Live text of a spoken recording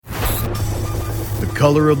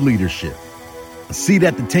color of leadership. A seat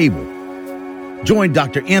at the table. Join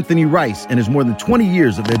Dr. Anthony Rice and his more than 20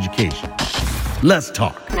 years of education. Let's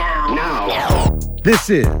talk. Now. This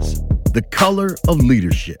is The Color of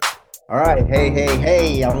Leadership. All right.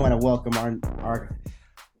 Hey. I want to welcome our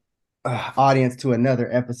audience to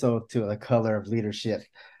another episode to The Color of Leadership.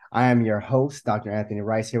 I am your host, Dr. Anthony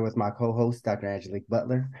Rice, here with my co-host, Dr. Angelique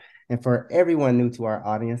Butler. And for everyone new to our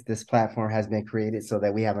audience, this platform has been created so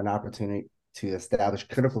that we have an opportunity to establish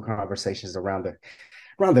critical conversations around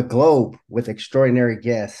the globe with extraordinary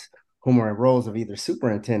guests whom are in roles of either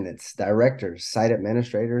superintendents, directors, site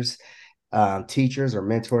administrators, teachers, or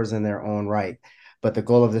mentors in their own right. But the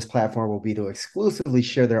goal of this platform will be to exclusively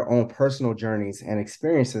share their own personal journeys and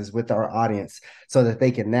experiences with our audience so that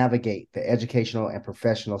they can navigate the educational and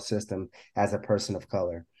professional system as a person of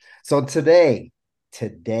color. So today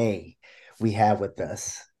we have with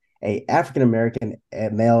us a African-American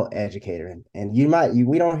male educator. And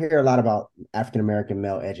we don't hear a lot about African-American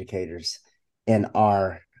male educators in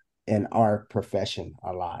our profession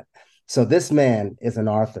a lot. So this man is an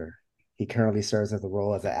author. He currently serves as the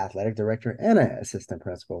role as an athletic director and an assistant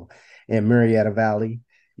principal in Murrieta Valley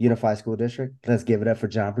Unified School District. Let's give it up for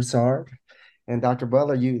John Broussard. And Dr.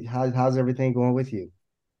 Butler, how's everything going with you?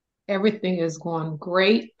 Everything is going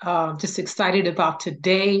great. Just excited about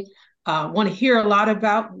today. Want to hear a lot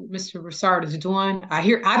about what Mr. Broussard is doing.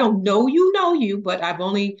 I don't know you, but I've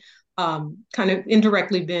only kind of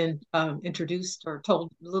indirectly been introduced or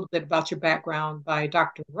told a little bit about your background by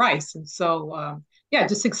Dr. Rice. And so,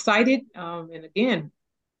 just excited. And again,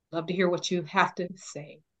 love to hear what you have to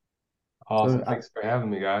say. Awesome. Thanks for having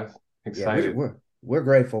me, guys. Excited. Yeah, we're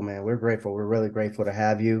grateful, man. We're grateful. We're really grateful to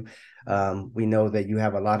have you. We know that you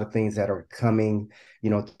have a lot of things that are coming,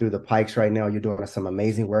 through the pikes right now. You're doing some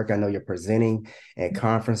amazing work. I know you're presenting at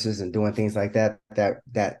conferences and doing things like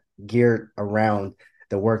that geared around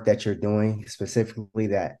the work that you're doing, specifically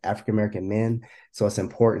that African-American men. So it's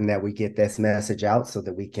important that we get this message out so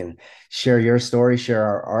that we can share your story, share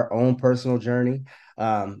our own personal journey.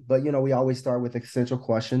 But we always start with essential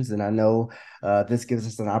questions. And I know this gives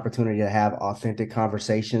us an opportunity to have authentic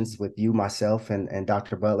conversations with you, myself, and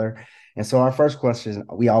Dr. Butler. And so our first question,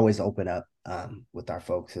 we always open up with our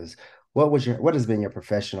folks is, what has been your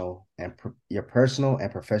professional and your personal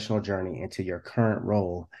and professional journey into your current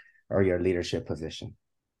role or your leadership position?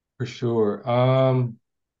 For sure.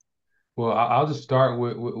 Well, I'll just start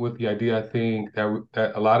with the idea I think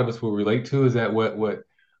that a lot of us will relate to is that what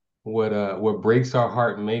breaks our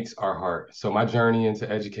heart makes our heart. So my journey into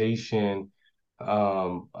education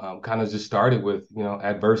kind of just started with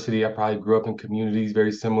adversity. I probably grew up in communities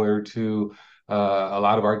very similar to a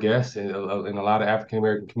lot of our guests in a lot of African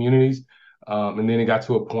American communities, and then it got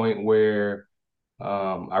to a point where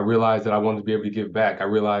I realized that I wanted to be able to give back. I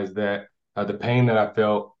realized that the pain that I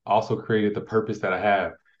felt also created the purpose that I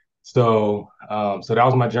have. So that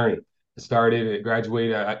was my journey. It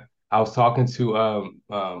graduated. I was talking to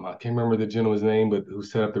I can't remember the gentleman's name, but who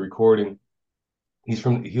set up the recording. He was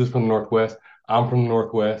from the Northwest. I'm from the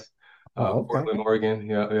Northwest, Portland, Oregon.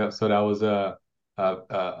 Yeah. So that was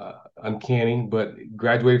uncanny. But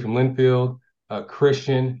graduated from Linfield,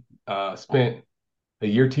 Christian. Spent a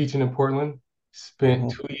year teaching in Portland.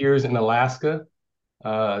 Spent 2 years in Alaska.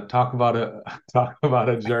 Talk about a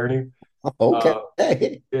journey.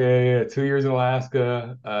 Okay. 2 years in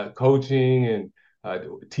Alaska, coaching and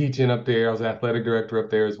teaching up there. I was athletic director up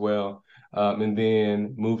there as well. And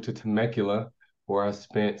then moved to Temecula, where I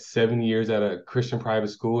spent 7 years at a Christian private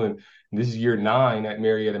school. And this is year 9 at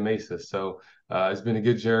Murrieta Mesa. So it's been a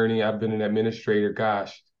good journey. I've been an administrator,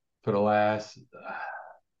 for the last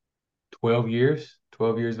 12 years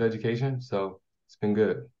of education. So it's been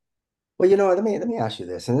good. Well, let me ask you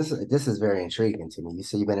this, and this is very intriguing to me. You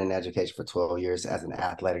say you've been in education for 12 years as an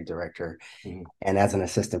athletic director and as an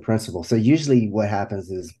assistant principal. So usually what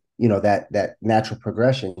happens is, that natural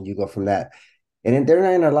progression, you go from that. And there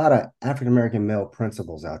ain't a lot of African-American male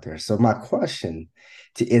principals out there. So my question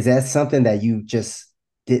is that something that you just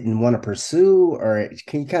didn't want to pursue, or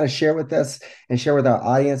can you kind of share with us and share with our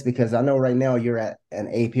audience? Because I know right now you're at an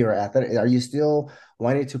AP or athletic. Are you still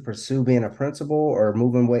wanting to pursue being a principal or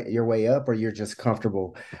moving your way up, or you're just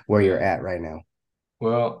comfortable where you're at right now?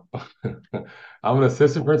 Well, I'm an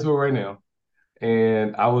assistant principal right now,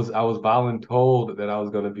 and I was voluntold that I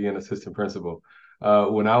was going to be an assistant principal.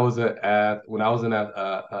 When I was an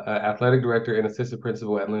athletic director and assistant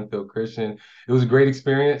principal at Linfield Christian, it was a great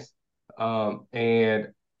experience. And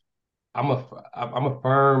I'm a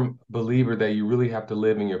firm believer that you really have to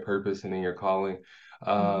live in your purpose and in your calling.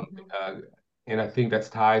 And I think that's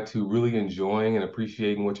tied to really enjoying and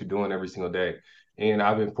appreciating what you're doing every single day. And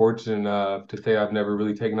I've been fortunate enough to say I've never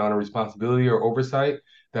really taken on a responsibility or oversight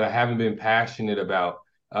that I haven't been passionate about.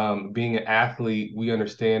 Being an athlete, we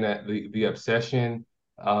understand that the obsession,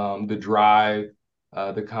 the drive,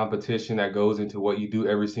 the competition that goes into what you do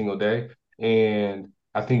every single day. And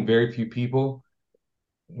I think very few people,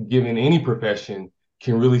 given any profession,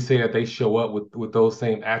 can really say that they show up with those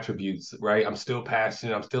same attributes, right? I'm still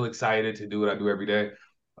passionate. I'm still excited to do what I do every day.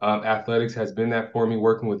 Athletics has been that for me.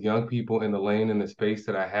 Working with young people in the lane and the space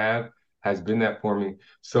that I have has been that for me.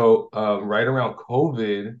 So right around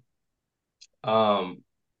COVID, um,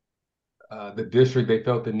 the district, they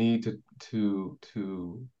felt the need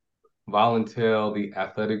to volunteer the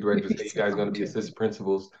athletic directors. Hey, you guys going to be assistant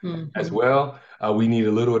principals as well. We need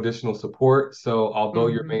a little additional support. So although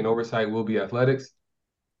your main oversight will be athletics,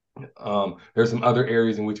 there's some other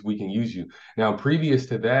areas in which we can use you. Now, previous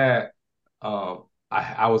to that,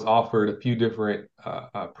 I was offered a few different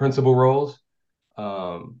principal roles.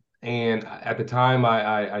 And at the time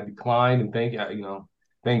I declined, and thank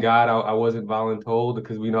God I wasn't voluntold,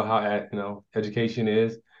 because we know how education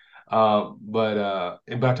is. But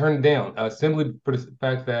I turned it down simply for the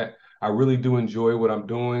fact that I really do enjoy what I'm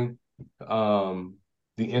doing. The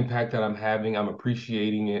impact that I'm having, I'm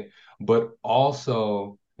appreciating it, but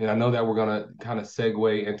also, and I know that we're gonna kind of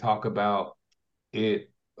segue and talk about it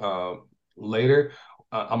later.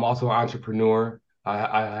 I'm also an entrepreneur.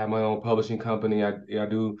 I have my own publishing company. I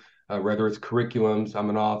do whether it's curriculums. I'm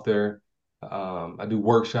an author. I do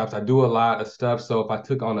workshops. I do a lot of stuff. So if I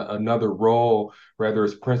took on another role, whether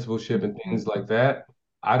it's principalship and things like that,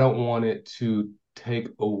 I don't want it to take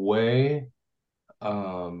away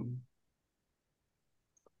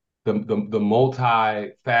the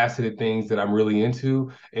multi-faceted things that I'm really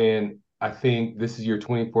into. And I think this is year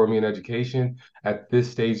 20 for me in education. At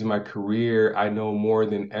this stage in my career, I know more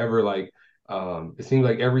than ever, like it seems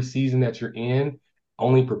like every season that you're in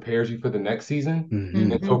only prepares you for the next season.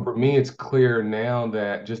 And so for me, it's clear now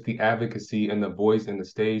that just the advocacy and the voice and the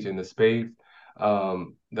stage and the space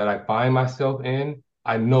that I find myself in,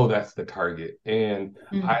 I know that's the target. And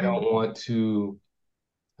I don't want to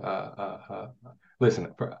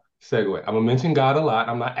listen, segue. I'm gonna mention God a lot.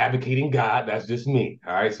 I'm not advocating God. That's just me.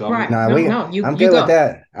 All right. So right. I'm good with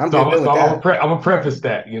that. I'm good with that. I'm gonna preface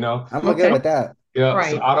that, I'm good with that. Yeah.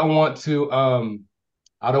 Right. So I don't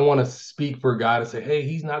want to speak for God and say, hey,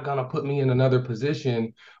 he's not gonna put me in another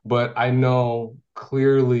position, but I know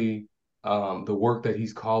clearly the work that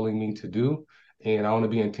he's calling me to do. And I want to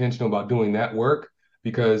be intentional about doing that work,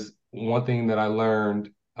 because one thing that I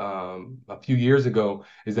learned a few years ago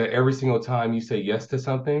is that every single time you say yes to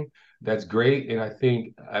something, that's great. And I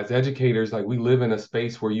think as educators, like, we live in a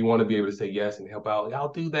space where you want to be able to say yes and help out.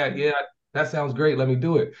 I'll do that. Yeah, that sounds great. Let me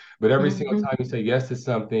do it. But every single time you say yes to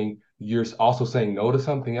something, you're also saying no to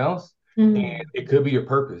something else. And it could be your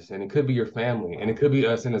purpose, and it could be your family, and it could be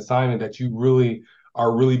an assignment that you really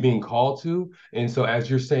are really being called to. And so as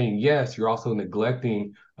you're saying yes, you're also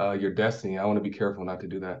neglecting your destiny. I want to be careful not to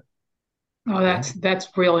do that. Oh, that's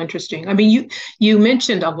real interesting. I mean, you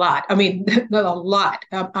mentioned a lot. I mean, a lot.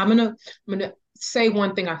 I'm gonna say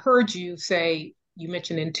one thing. I heard you say, you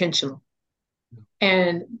mentioned intentional,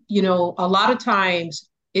 and a lot of times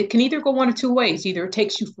it can either go one of two ways. Either it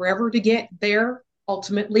takes you forever to get there,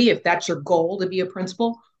 ultimately, if that's your goal to be a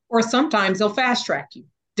principal, or sometimes they'll fast track you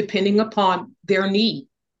depending upon their need.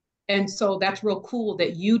 And so that's real cool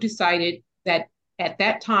that you decided that at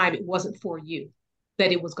that time it wasn't for you,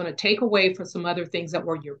 that it was going to take away from some other things that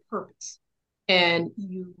were your purpose. And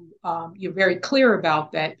you're very clear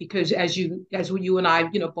about that, because as you and I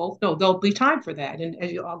both know, there'll be time for that. And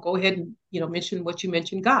I'll go ahead and mention what you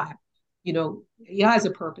mentioned, God. He has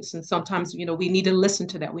a purpose, and sometimes we need to listen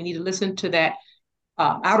to that. We need to listen to that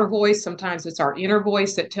outer voice. Sometimes it's our inner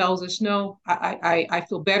voice that tells us, no, I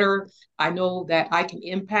feel better. I know that I can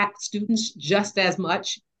impact students just as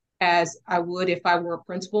much as I would if I were a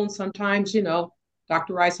principal. And sometimes,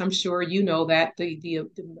 Dr. Rice, I'm sure you know that the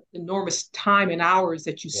enormous time and hours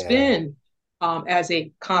that you spend as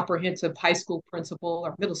a comprehensive high school principal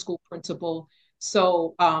or middle school principal.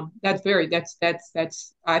 So that's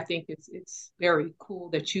I think it's very cool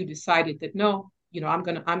that you decided that, no, I'm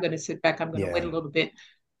gonna sit back. I'm gonna wait a little bit.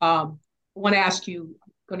 I want to ask you.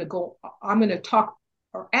 I'm gonna talk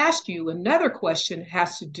or ask you another question.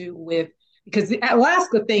 Has to do with, because the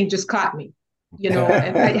Alaska thing just caught me.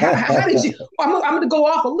 And how did you? I'm going to go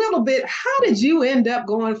off a little bit. How did you end up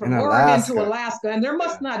going from Oregon to Alaska? And there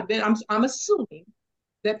must not have been. I'm assuming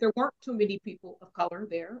that there weren't too many people of color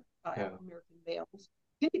there, African American males.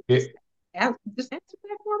 Can you just answer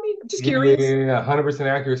that for me? I'm just curious. Yeah, 100%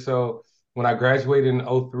 accurate. So when I graduated in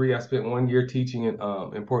 2003, I spent 1 year teaching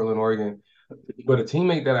in Portland, Oregon. But a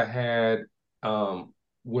teammate that I had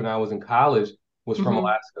when I was in college was from Mm-hmm.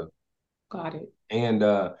 Alaska. Got it. And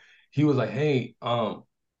he was like, hey,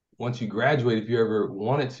 once you graduate, if you ever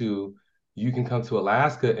wanted to, you can come to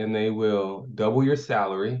Alaska and they will double your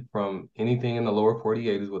salary from anything in the lower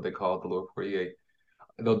 48 is what they call it, the lower 48.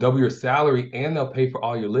 They'll double your salary and they'll pay for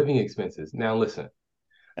all your living expenses. Now, listen,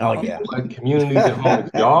 Oh I don't yeah. know what communities and homes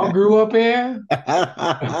y'all grew up in, but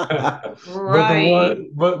the Right. one,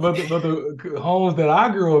 but the homes that I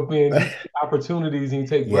grew up in, you take opportunities and you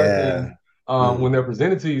take blessings Yeah. Mm. when they're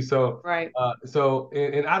presented to you. So, Right.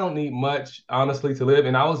 and I don't need much honestly to live.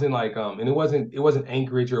 And I was in like, and it wasn't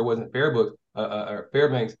Anchorage or it wasn't or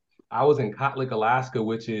Fairbanks. I was in Kotlik, Alaska,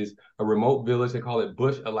 which is a remote village. They call it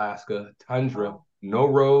Bush, Alaska, tundra, Wow. no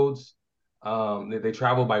roads. They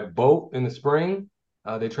travel by boat in the spring.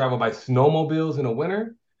 They travel by snowmobiles in the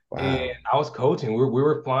winter. And Wow. I was coaching. We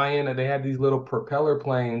were flying, and they had these little propeller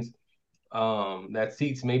planes that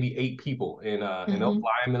seats maybe 8 people, and they'll Mm-hmm.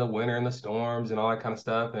 fly them in the winter and the storms and all that kind of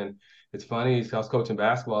stuff. And it's funny, I was coaching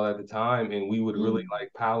basketball at the time, and we would really Mm-hmm.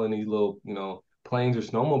 like pile in these little, planes or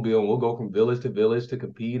snowmobile, and we'll go from village to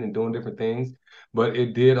compete and doing different things. But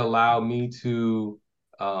it did allow me to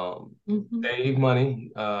um, Mm-hmm. save money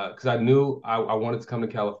because I knew I wanted to come to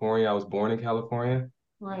California. I was born in California.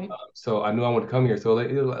 Right. So I knew I wanted to come here. So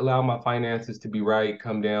it allowed my finances to be right,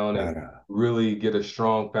 come down and Right on. really get a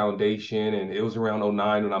strong foundation. And it was around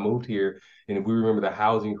 '09 when I moved here. And if we remember the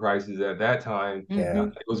housing crisis at that time, Mm-hmm. Yeah.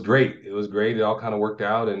 it was great. It was great. It all kind of worked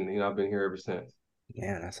out. And, I've been here ever since.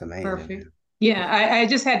 Yeah, that's amazing, Perfect. man. Yeah, I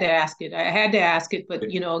just had to ask it. I had to ask it, but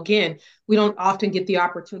again, we don't often get the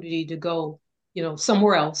opportunity to go,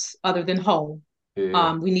 somewhere else other than home.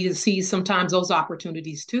 Yeah. We need to see sometimes those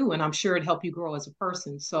opportunities too, and I'm sure it helped you grow as a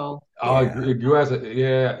person. So, I Yeah. agree. It grew as a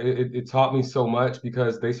yeah. It taught me so much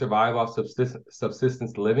because they survive off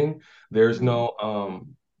subsistence living. There's mhm. no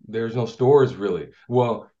there's no stores really.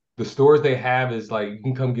 Well, the stores they have is like you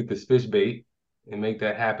can come get this fish bait and make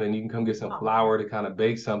that happen. You can come get some Oh, flour to kind of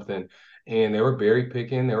bake something. And they were berry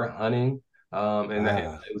picking, they were hunting, and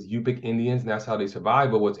Wow. it was Yupik Indians, and that's how they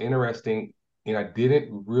survived. But what's interesting, and I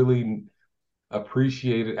didn't really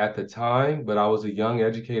appreciate it at the time, but I was a young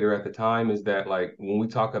educator at the time, is that like when we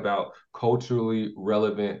talk about culturally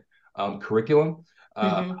relevant curriculum,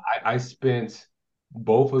 hmm I spent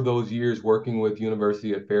both of those years working with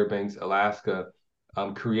University of Fairbanks, Alaska,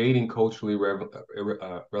 creating culturally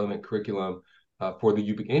relevant curriculum for the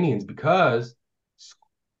Yupik Indians because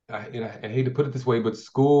I hate to put it this way, but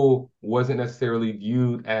school wasn't necessarily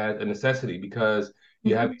viewed as a necessity because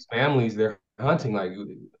you have hmm these families, they're hunting like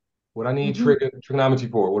what I need hmm trigonometry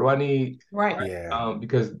for, what do I need, Right. right? Yeah.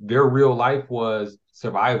 Because their real life was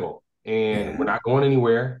survival, and we're Yeah. not going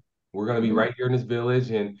anywhere. We're going to be hmm right here in this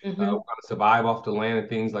village, and we're hmm going to survive off the land and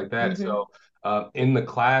things like that. hmm So in the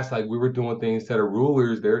class, like we were doing things instead of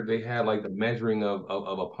rulers, they had like the measuring of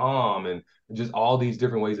a palm and just all these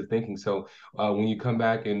different ways of thinking. So when you come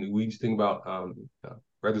back and we just think about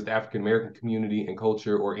whether it's the African American community and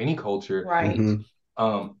culture or any culture, Right. Hmm.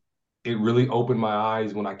 um, it really opened my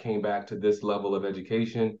eyes when I came back to this level of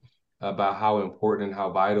education about how important and how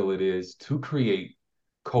vital it is to create Yeah.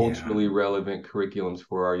 culturally relevant curriculums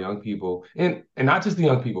for our young people and not just the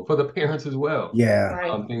young people, for the parents as well. Yeah.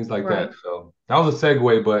 Right. Things like that. Right. So that was a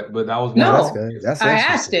segue, but that was one No, of the that's No, good. That's I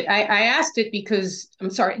asked interesting. it. I asked it because I'm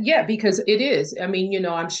sorry. Yeah, because it is. I mean,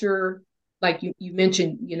 I'm sure, like you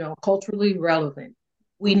mentioned, culturally relevant.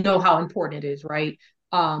 We know how important it is, right?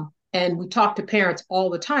 And we talk to parents all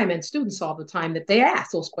the time and students all the time that they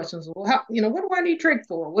ask those questions. Well, what do I need trig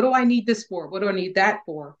for? What do I need this for? What do I need that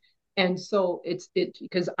for? And so it's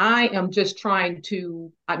because I am just trying to,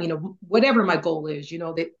 I mean, whatever my goal is,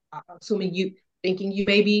 that assuming you thinking you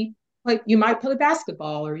maybe like you might play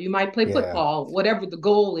basketball or you might play Yeah. football, whatever the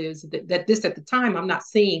goal is. That this at the time, I'm not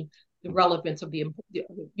seeing the relevance of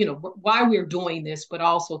why we're doing this, but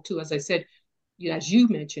also too, as I said, as you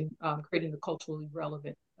mentioned, creating the culturally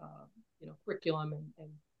relevant, curriculum and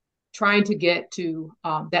trying to get to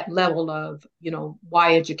that level of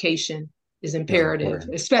why education is That's imperative,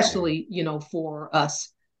 important. Yeah. especially for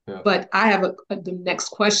us. yeah. But I have the next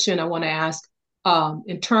question I want to ask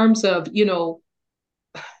in terms of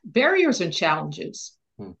barriers and challenges.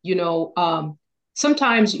 Hmm.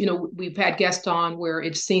 Sometimes we've had guests on where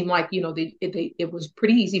it seemed like it was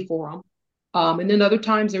pretty easy for them, and then other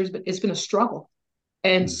times it's been a struggle.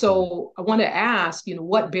 And Hmm. so I want to ask,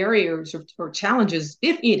 what barriers or challenges,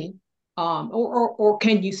 if any, or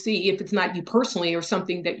can you see if it's not you personally or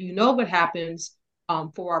something that what happens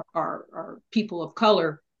for our people of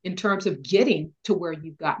color in terms of getting to where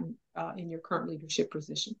you've gotten in your current leadership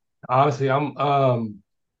position? Honestly,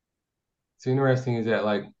 it's interesting is that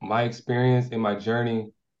like my experience and my journey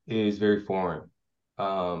is very foreign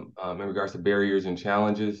in regards to barriers and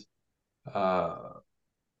challenges. Uh,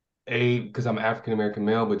 because I'm African American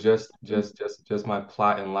male, but just my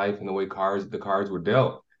plot in life and the way the cards were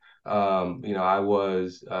dealt. I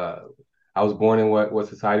was born in what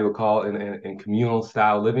society would call in communal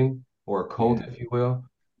style living or a cult, if you will.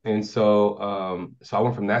 And so I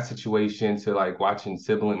went from that situation to like watching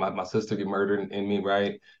my sister get murdered in me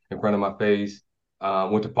right in front of my face.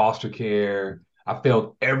 Went to foster care. I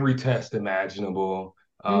failed every test imaginable.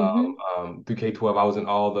 Through K-12, I was in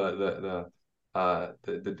all the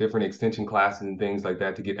different extension classes and things like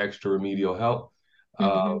that to get extra remedial help.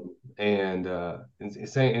 And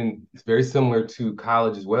it's very similar to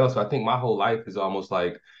college as well. So I think my whole life is almost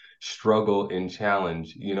like struggle and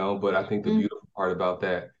challenge, But I think the beautiful part about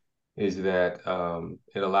that is that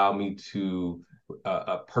it allowed me to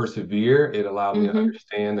persevere. It allowed me to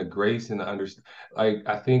understand the grace and the understand. Like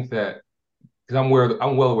I think that because I'm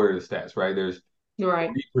well aware of the stats, right? There's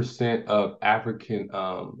 3% of African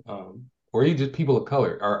or even just people of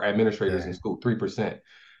color are administrators in school, 3%.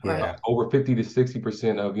 Over 50 to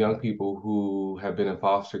 60% of young people who have been in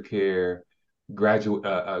foster care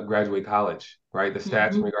graduate college, right? The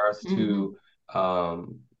stats in regards to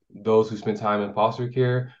those who spend time in foster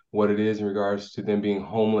care, what it is in regards to them being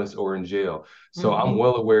homeless or in jail. So I'm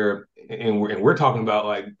well aware, and we're talking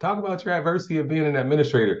about talk about your adversity of being an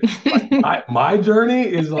administrator. Like my journey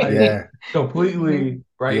is like completely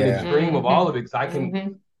right in the extreme of all of it.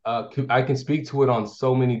 'Cause I can speak to it on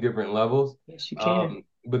so many different levels. Yes, you can.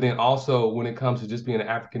 But then also when it comes to just being an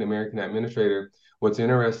African American administrator, what's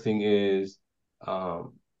interesting is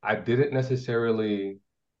I didn't necessarily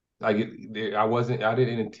I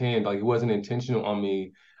didn't intend, like it wasn't intentional on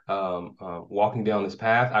me walking down this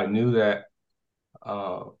path. I knew that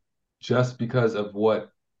uh, just because of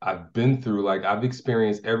what I've been through, like I've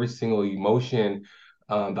experienced every single emotion,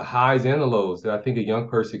 the highs and the lows that I think a young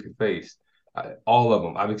person could face. All of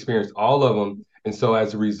them. I've experienced all of them. And so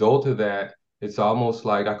as a result of that, it's almost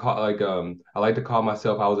like I like to call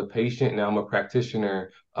myself I was a patient, now I'm a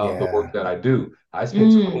practitioner of the work that I do. I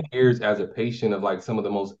spent 20 years as a patient of like some of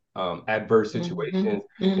the most adverse situations,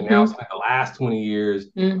 and now spent the last 20 years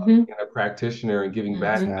being a practitioner and giving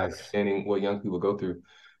back and understanding what young people go through.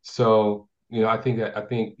 So, I think,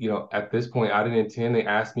 at this point, I didn't intend. They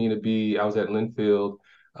asked me to be, I was at Linfield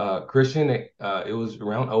Christian. It was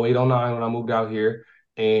around 08, 09 when I moved out here.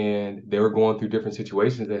 And they were going through different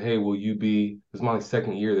situations that, hey, will you be, this is my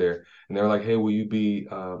second year there. And they were like, hey, will you be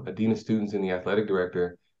a dean of students and the athletic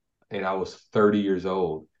director? And I was 30 years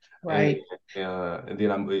old. Right. And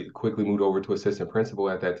then I quickly moved over to assistant principal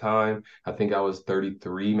at that time. I think I was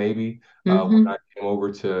 33 maybe when I came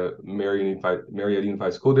over to Murrieta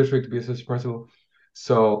Unified School District to be assistant principal.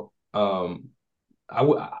 So I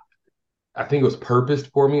think it was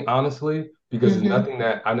purposed for me, honestly, because it's nothing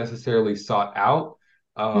that I necessarily sought out.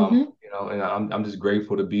 And I'm just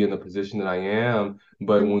grateful to be in the position that I am.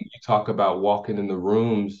 But when you talk about walking in the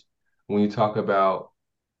rooms, when you talk about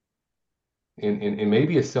and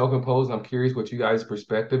maybe it's self-imposed. I'm curious what you guys'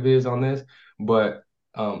 perspective is on this, but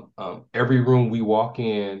every room we walk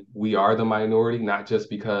in, we are the minority, not just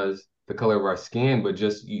because the color of our skin, but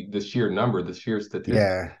just the sheer number, the sheer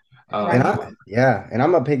statistic. And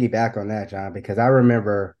I'm gonna piggyback on that, John, because I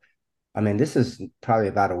remember, I mean, this is probably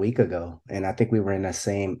about a week ago, and I think we were in the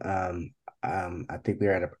same I think we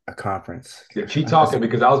were at a conference. Yeah, keep talking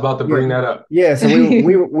because I was about to bring that up. Yeah, so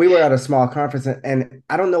we were at a small conference, and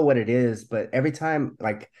I don't know what it is, but every time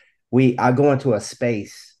like I go into a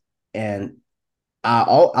space, and I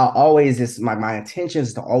always it's my intention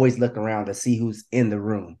is to always look around to see who's in the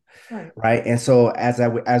room, right? And so as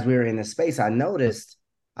we were in the space, I noticed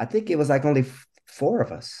I think it was like only 4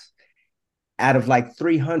 of us out of like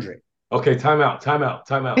 300. Okay, time out.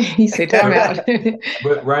 He said time out.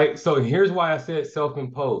 But right, so here's why I said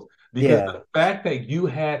self-imposed. Because the fact that you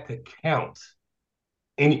had to count,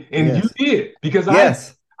 and you did, because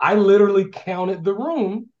I literally counted the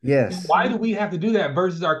room. Yes. Why do we have to do that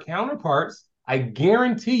versus our counterparts? I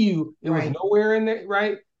guarantee you it was nowhere in there,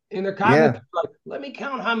 right? In their cognitive, like, let me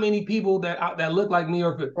count how many people that look like me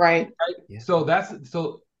or right. Yeah.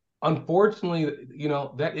 So unfortunately,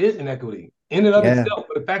 that is inequity in and of itself.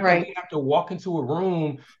 But the fact that we have to walk into a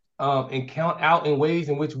room and count out in ways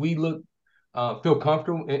in which we feel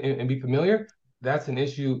comfortable and be familiar, that's an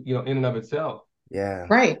issue, in and of itself. Yeah.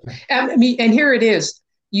 Right. I mean, and here it is.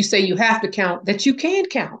 You say you have to count that you can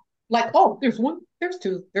count. Like, oh, there's 1, there's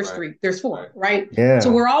 2, there's 3, there's 4, right? Yeah.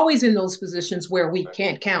 So we're always in those positions where we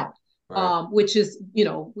can't count, which is,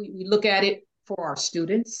 we look at it for our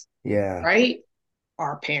students. Yeah. Right.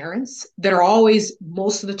 our parents that are always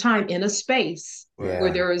most of the time in a space where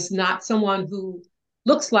Yeah. there is not someone who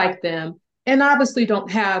looks like them and obviously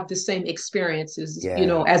don't have the same experiences,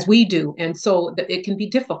 Yeah. as we do. And so it can be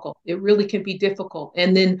difficult. It really can be difficult.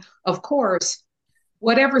 And then, of course,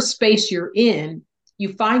 whatever space you're in,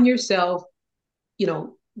 you find yourself,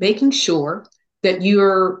 making sure that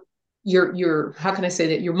you're how can I say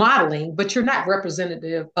that you're modeling, but you're not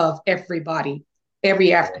representative of everybody,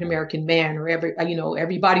 every African American man, or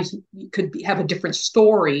everybody have a different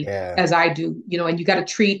story Yeah. as I do, and you got to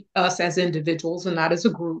treat us as individuals and not as a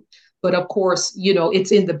group. But of course,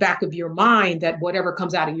 it's in the back of your mind that whatever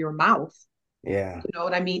comes out of your mouth, Yeah. you know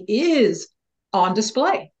what I mean, is on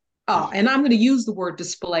display. And I'm going to use the word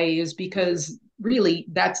display is because really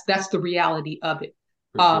that's the reality of it.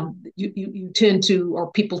 You tend to,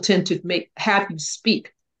 or people tend to have you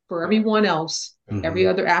speak for everyone else, every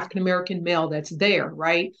other African American male that's there,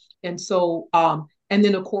 right? And so, and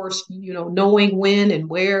then of course, knowing when and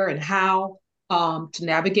where and how to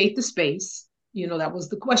navigate the space. That was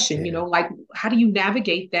the question. Yeah. Like how do you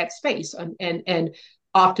navigate that space? And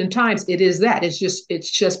oftentimes it is that it's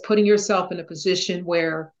just putting yourself in a position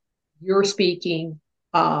where you're speaking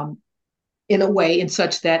in a way in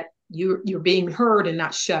such that you're being heard and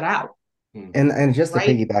not shut out. And just to Right.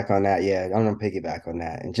 piggyback on that, yeah, I'm gonna piggyback on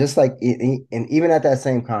that. And just like and even at that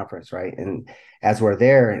same conference, right? And as we're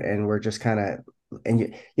there and we're just kind of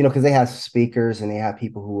and because they have speakers and they have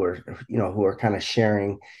people who are kind of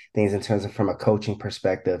sharing things in terms of from a coaching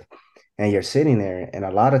perspective. And you're sitting there, and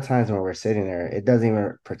a lot of times when we're sitting there, it doesn't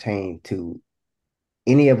even pertain to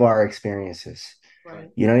any of our experiences. Right.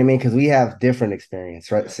 You know what I mean? Because we have different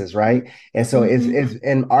experiences, right? And so it's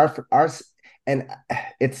and our and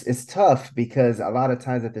it's tough because a lot of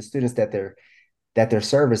times that the students that they're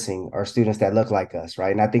servicing are students that look like us,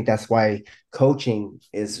 right? And I think that's why coaching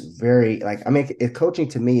is very like, I mean, coaching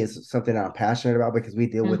to me is something that I'm passionate about because we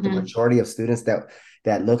deal with the majority of students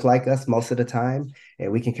that look like us most of the time,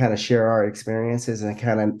 and we can kind of share our experiences and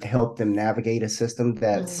kind of help them navigate a system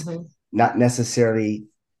that's not necessarily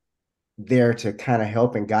there to kind of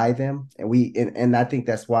help and guide them. And I think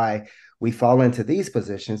that's why we fall into these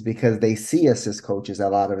positions because they see us as coaches a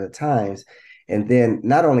lot of the times. And then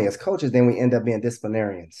not only as coaches, then we end up being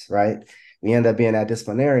disciplinarians, right? We end up being that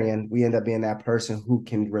disciplinarian. We end up being that person who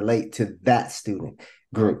can relate to that student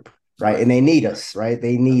group, right? And they need us, right?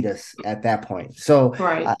 They need us at that point. So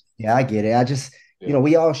Right. I get it. I just,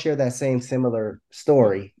 we all share that same similar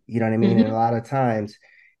story, you know what I mean? And a lot of times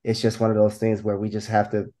it's just one of those things where we just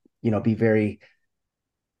have to, be very,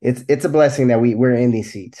 it's a blessing that we're in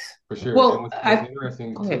these seats. For sure. Well, and what's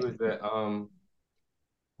interesting too is that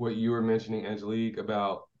what you were mentioning, Angelique,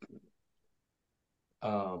 about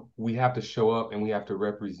we have to show up and we have to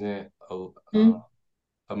represent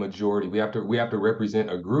a majority. We have to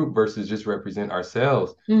represent a group versus just represent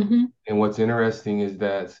ourselves. And what's interesting is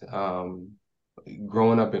that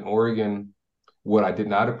growing up in Oregon, what I did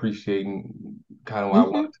not appreciate and kind of why I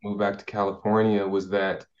wanted to move back to California was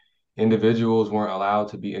that individuals weren't allowed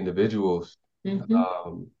to be individuals.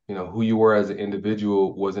 Who you were as an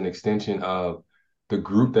individual was an extension of the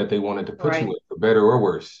group that they wanted to put you in, for better or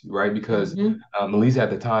worse, right? Because at least at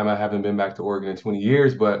the time, I haven't been back to Oregon in 20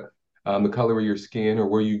 years, but the color of your skin or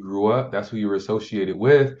where you grew up, that's who you were associated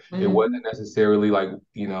with. It wasn't necessarily like,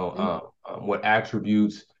 what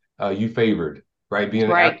attributes you favored, right? Being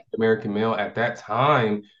an African American male at that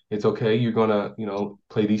time, it's okay. You're gonna,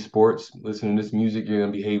 play these sports, listen to this music. You're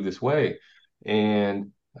gonna behave this way,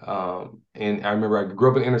 and I remember I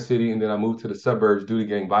grew up in the inner city, and then I moved to the suburbs due to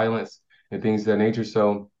gang violence and things of that nature.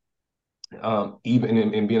 So, even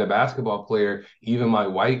in being a basketball player, even my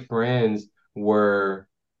white friends were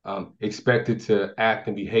expected to act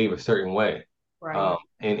and behave a certain way.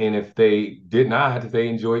 And if they did not, if they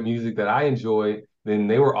enjoyed music that I enjoyed, then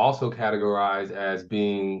they were also categorized as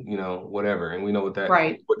being, whatever. And we know what that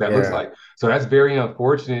looks like. So that's very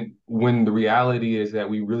unfortunate when the reality is that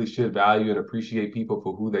we really should value and appreciate people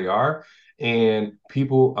for who they are. And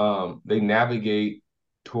people, they navigate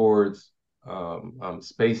towards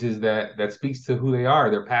spaces that speaks to who they are,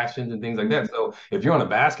 their passions and things like that. So if you're on a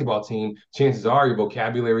basketball team, chances are your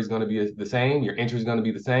vocabulary is going to be the same, your interest is going to be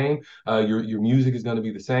the same, your music is going to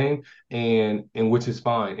be the same, and which is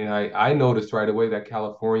fine. And I noticed right away that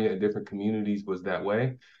California and different communities was that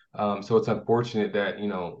way. So it's unfortunate that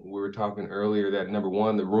we were talking earlier that number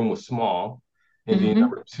one, the room was small, and then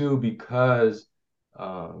number two, because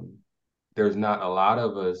there's not a lot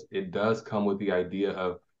of us, it does come with the idea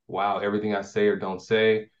of, wow, everything I say or don't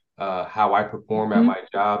say, how I perform at my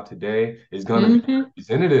job today is going to be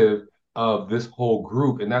representative of this whole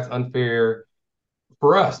group. And that's unfair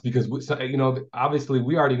for us, because obviously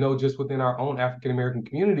we already know just within our own African American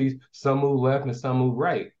communities, some move left and some move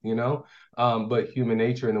right, but human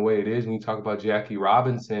nature and the way it is, when you talk about Jackie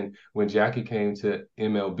Robinson, when Jackie came to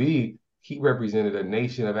MLB, he represented a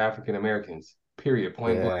nation of African Americans, period,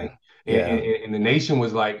 point blank. And the nation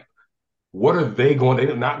was like, what are they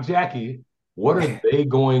not Jackie, what are they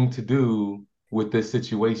going to do with this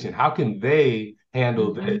situation? How can they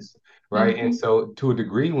handle this? Right. And so to a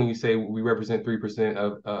degree, when you say we represent 3%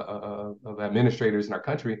 of administrators in our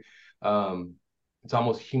country, it's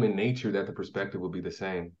almost human nature that the perspective will be the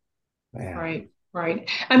same. Right.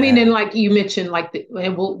 I mean, and like you mentioned,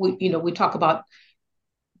 we talk about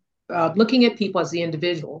looking at people as the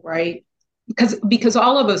individual, right? Because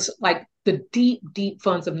all of us, like the deep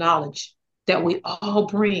funds of knowledge that we all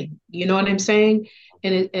bring, you know what I'm saying?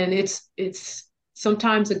 And it's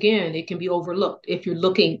sometimes, again, it can be overlooked if you're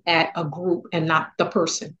looking at a group and not the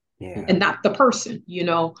person. And not the person,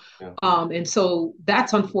 and so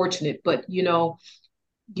that's unfortunate. But you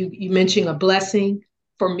mentioned a blessing.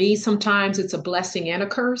 For me, sometimes it's a blessing and a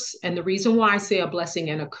curse. And the reason why I say a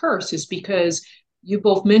blessing and a curse is because you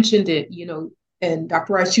both mentioned it, and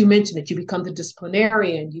Dr. Rice, you mentioned it. You become the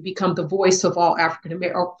disciplinarian, you become the voice of all African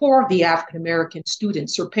American, or for the African American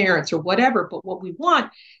students or parents or whatever. But what we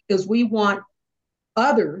want is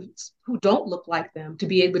others who don't look like them to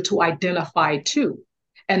be able to identify too,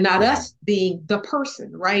 and not us being the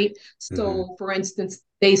person, right? So, for instance,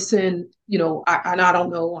 they send, I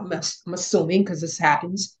don't know, I'm assuming because this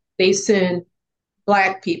happens, they send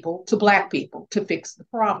Black people to fix the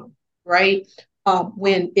problem, right?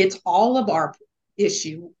 When it's all of our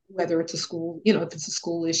issue, whether it's a school, if it's a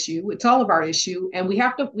school issue, it's all of our issue. And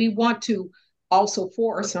we want to also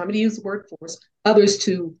force, I'm going to use the word force, others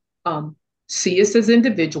to see us as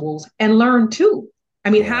individuals and learn too.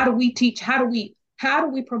 I mean, how do we teach? How do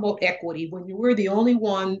we promote equity when we're the only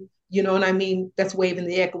one, that's waving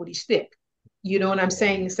the equity stick? You know what I'm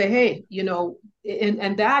saying? And say, hey,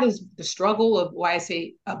 and that is the struggle of why I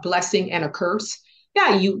say a blessing and a curse.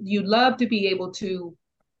 Yeah, you love to be able to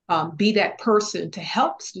be that person to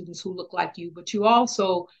help students who look like you, but you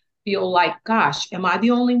also feel like, gosh, am I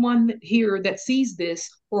the only one here that sees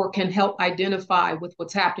this or can help identify with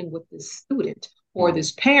what's happening with this student or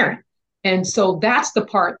this parent? And so that's the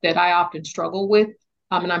part that I often struggle with.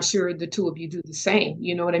 And I'm sure the two of you do the same.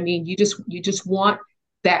 You know what I mean? You just want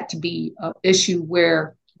that to be an issue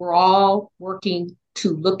where we're all working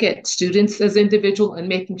to look at students as individual and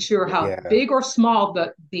making sure how big or small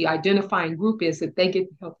the identifying group is, that they get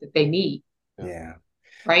the help that they need.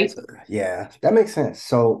 Right. So, that makes sense.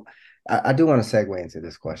 So I do want to segue into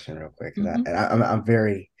this question real quick.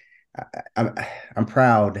 I'm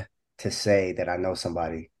proud to say that I know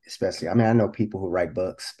somebody, especially, I know people who write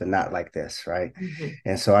books, but not like this, right?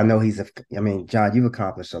 And so I know John, you've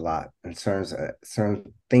accomplished a lot in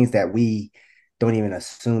certain things that we don't even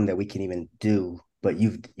assume that we can even do, but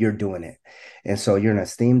you're doing it. And so you're an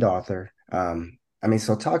esteemed author.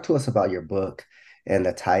 So talk to us about your book and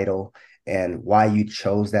the title and why you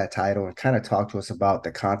chose that title, and kind of talk to us about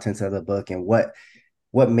the contents of the book and what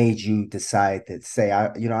made you decide to say, I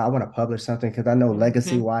want to publish something, because I know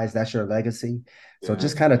legacy wise, that's your legacy. So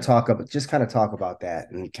just kind of talk about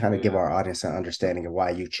that and kind of give our audience an understanding of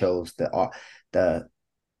why you chose that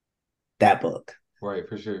book. Right,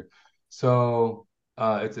 for sure. So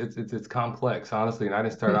it's complex, honestly, and I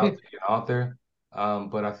didn't start out to be an author,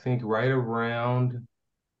 but I think right around.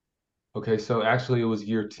 Okay, so actually it was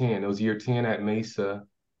year 10. It was year 10 at Mesa.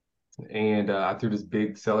 And I threw this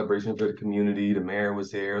big celebration for the community. The mayor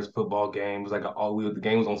was there. It was a football game. It was like the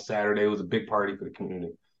game was on Saturday. It was a big party for the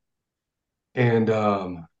community. And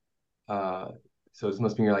so this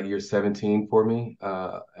must be like year 17 for me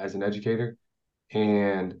as an educator.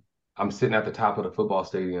 And I'm sitting at the top of the football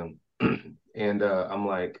stadium. And I'm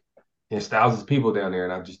like, there's thousands of people down there.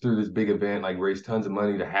 And I just threw this big event, like raised tons of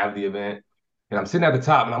money to have the event. And I'm sitting at the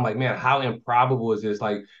top and I'm like, man, how improbable is this?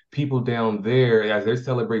 Like, people down there, as they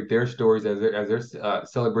celebrate their stories, as they're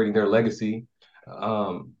celebrating their legacy,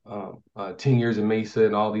 10 years in Mesa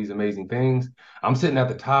and all these amazing things. I'm sitting at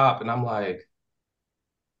the top and I'm like,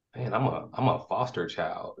 man, I'm a foster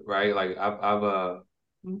child, right? Like I've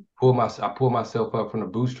pulled myself up from the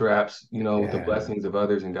bootstraps, with the blessings of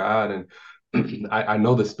others and God. And I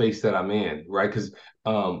know the space that I'm in, right? Because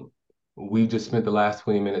we just spent the last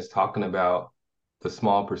 20 minutes talking about the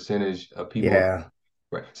small percentage of people.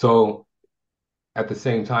 Right. So at the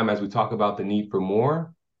same time, as we talk about the need for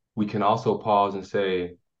more, we can also pause and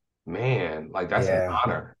say, man, like that's an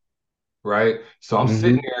honor. Right. So I'm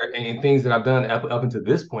sitting there, and things that I've done up until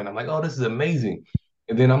this point, I'm like, oh, this is amazing.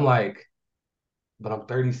 And then I'm like, but I'm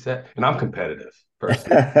 37 and I'm competitive.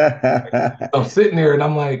 person. So I'm sitting there and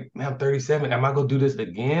I'm like, man, I'm 37. Am I gonna do this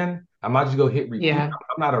again? I might just go hit repeat. Yeah.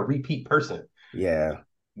 I'm not a repeat person. Yeah.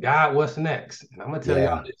 God, what's next? And I'm gonna tell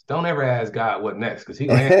y'all Yeah. this. Don't ever ask God what next, because he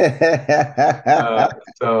gonna answer.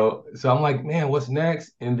 So I'm like, man, what's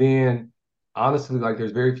next? And then honestly, like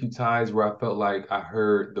there's very few times where I felt like I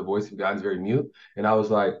heard the voice of God is very mute. And I was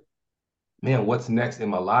like, man, what's next in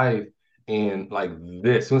my life? And like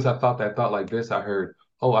this, as soon as I thought that thought like this, I heard,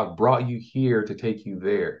 oh, I brought you here to take you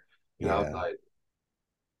there. And I was Yeah. like,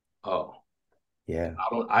 oh, Yeah.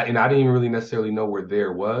 and I didn't even really necessarily know where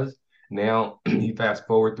there was. Now you fast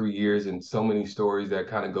forward 3 years and so many stories that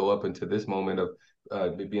kind of go up into this moment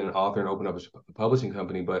of being an author and open up a publishing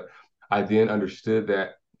company. But I then understood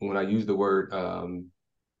that when I use the word,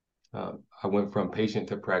 I went from patient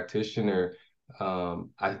to practitioner.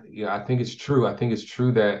 I think it's true. I think it's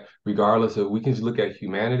true that regardless of, we can just look at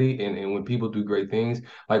humanity, and when people do great things,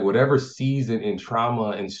 like whatever season and trauma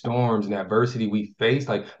and storms and adversity we face,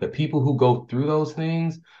 like the people who go through those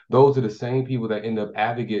things, those are the same people that end up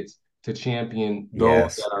advocates to champion those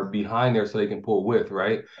Yes. that are behind there so they can pull with,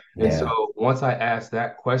 right? And so Yeah. once I asked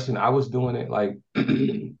that question, I was doing it like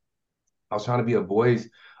I was trying to be a voice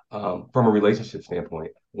from a relationship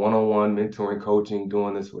standpoint, one-on-one mentoring, coaching,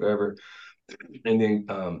 doing this, whatever. And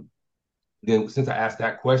then since I asked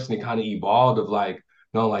that question, it kind of evolved of like,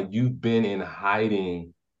 no, like you've been in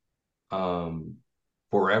hiding um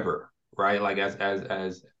forever, right? Like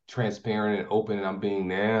as transparent and open and I'm being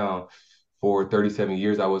now, for 37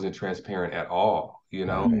 years, I wasn't transparent at all, you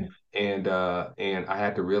know? Right. And I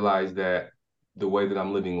had to realize that the way that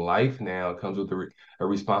I'm living life now comes with a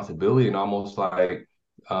responsibility, and almost like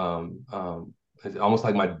it's almost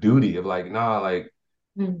like my duty of like, nah, like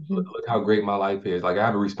Mm-hmm. look how great my life is. Like I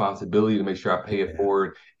have a responsibility to make sure I pay it Yeah.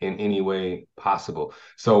 forward in any way possible.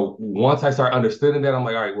 So once I start understanding that, I'm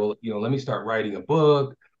like, all right, well, let me start writing a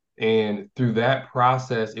book. And through that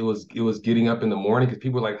process, it was getting up in the morning, because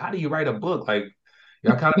people were like, how do you write a book? Like,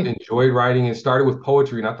 I kind of enjoyed writing, and started with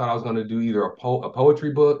poetry. And I thought I was going to do either a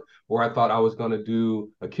poetry book, or I thought I was going to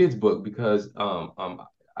do a kids book, because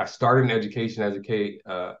I started in education as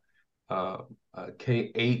a uh,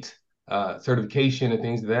 K-8 certification and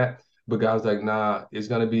things of that. But God was like, nah, it's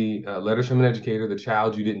going to be letters from an educator, the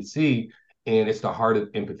child you didn't see. And it's the heart of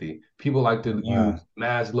empathy. People like to use Wow.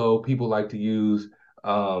 Maslow, people like to use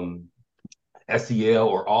um, SEL,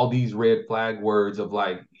 or all these red flag words of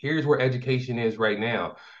like, here's where education is right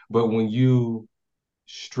now. But when you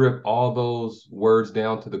strip all those words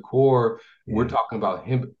down to the core, we're Yeah. talking about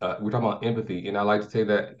him. We're talking about empathy, and I like to say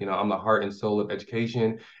that I'm the heart and soul of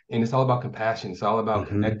education, and it's all about compassion. It's all about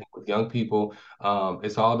Mm-hmm. connecting with young people.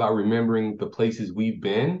 It's all about remembering the places we've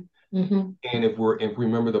been, Mm-hmm. and if we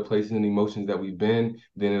remember the places and emotions that we've been,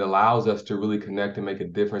 then it allows us to really connect and make a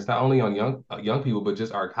difference, not only on young people, but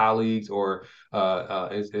just our colleagues, or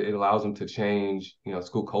it allows them to change,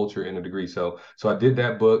 school culture in a degree. So I did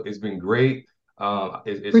that book. It's been great.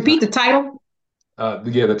 It's kind Repeat the title.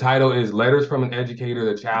 yeah, the title is Letters from an Educator,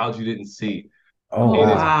 the Child You Didn't See. Oh, Oh,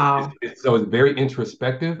 And wow. wow. so it's very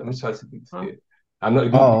introspective. Let me try to see if you can see Huh? it. I know,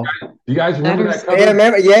 Oh. do you guys remember that Letters, Yeah, cover?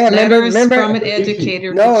 remember, yeah, letters from an remember. The Peachy. educator,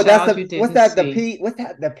 the No, that's child the you what's didn't that? The see. P, what's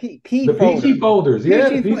that? The P The folder. Peachy folders. Yeah,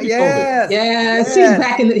 the Peachy folders. Yes, Yes, he's yes.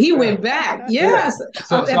 back in he Yeah. went back. Yeah. Yes.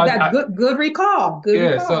 So That I good recall. Good yeah,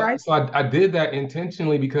 recall, right? I did that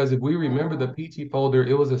intentionally, because if we remember the Peachy folder,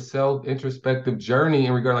 it was a self-introspective journey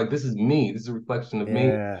in regard, like, this is me, this is a reflection of me.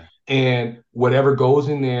 Yeah, And whatever goes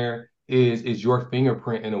in there is your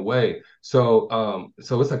fingerprint in a way. So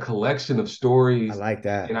it's a collection of I stories, like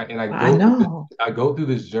that. and I know. I go through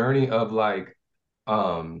this journey of like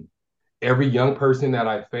um every young person that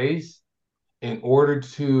I face, in order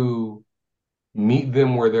to meet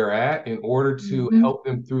them where they're at, in order to Mm-hmm. help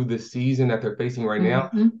them through the season that they're facing right now.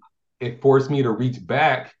 Mm-hmm. It forced me to reach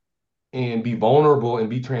back and be vulnerable and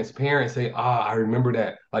be transparent, say, I remember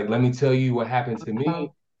that. Like, let me tell you what happened to me.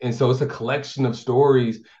 Wow. And so it's a collection of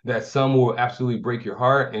stories that some will absolutely break your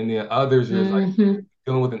heart, and then others is like Mm-hmm.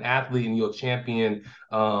 dealing with an athlete, and you'll champion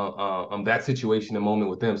that situation, a moment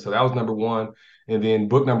with them. So that was number one. And then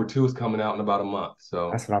book number two is coming out in about a month. So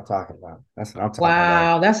That's what I'm talking about. That's what I'm talking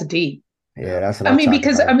about. Wow, that's deep. Yeah, yeah, that's what I I'm mean, talking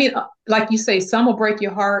because about. like you say, some will break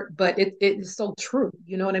your heart, but it is so true.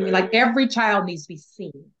 You know what I mean? Like every child needs to be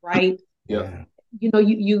seen, right? yep, Yeah.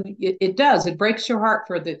 It does. It breaks your heart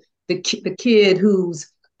for the kid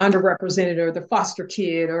who's underrepresented, or the foster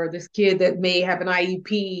kid, or this kid that may have an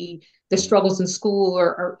IEP that struggles in school,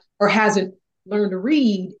 or hasn't learned to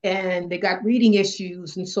read, and they got reading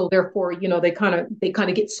issues, and so therefore, they kind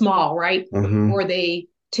of get small, right? Mm-hmm. Or they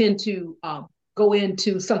tend to go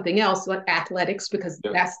into something else like athletics, because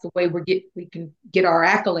Yep. that's the way we can get our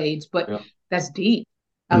accolades. But Yep. that's deep.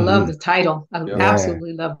 I love the title. I Yep.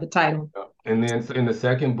 absolutely love the title. Yep. And then in the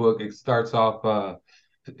second book, it starts off.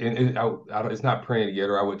 It's not printed yet,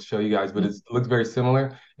 or I would show you guys, but it looks very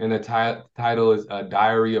similar. And the title is "A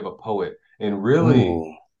Diary of a Poet," and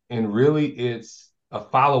really, it's a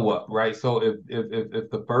follow up, right? So if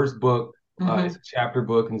the first book is a chapter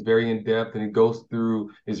book and it's very in depth, and it goes through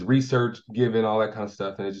is research given, all that kind of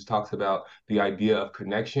stuff, and it just talks about the idea of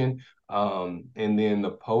connection. And then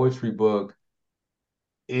the poetry book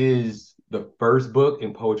is the first book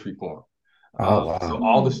in poetry form. Oh wow! So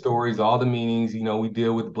all the stories, all the meanings, we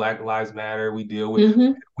deal with Black Lives Matter. We deal with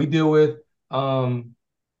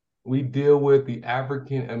the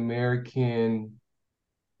African American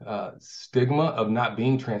stigma of not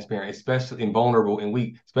being transparent, especially and vulnerable and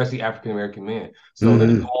weak, especially African American men. So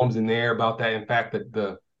there's poems in there about that. In fact,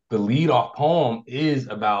 the lead off poem is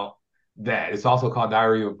about that. It's also called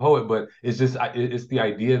Diary of a Poet, but it's just it's the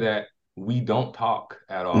idea that we don't talk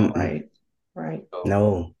at all. Right. So,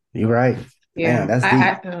 no, you're right. Yeah, man,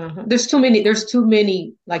 that's deep. There's too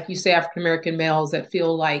many, like you say, African American males that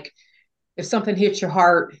feel like if something hits your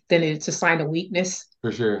heart, then it's a sign of weakness.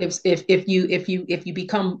 For sure. If you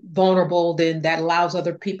become vulnerable, then that allows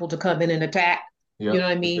other people to come in and attack. Yep, you know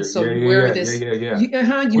what I mean? sure. So you wear this.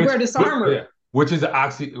 You wear this armor. Which is an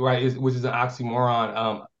which is an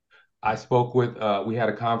oxymoron. I spoke with we had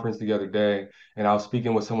a conference the other day, and I was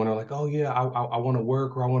speaking with someone. They're like, "Oh yeah, I want to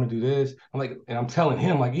work, or I want to do this." I'm like, and I'm telling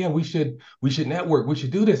him like, "Yeah, we should network, we should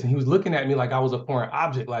do this." And he was looking at me like I was a foreign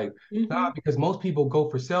object, like, nah, because most people go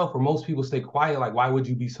for self, or most people stay quiet. Like, why would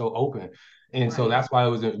you be so open? And so that's why it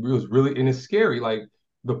was really, and it's scary. Like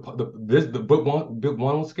the book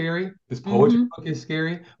one was scary. This poetry book is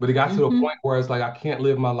scary, but it got to a point where it's like I can't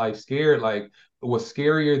live my life scared. Like what's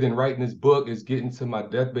scarier than writing this book is getting to my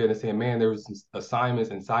deathbed and saying, man, there was some assignments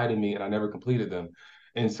inside of me and I never completed them.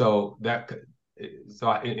 And so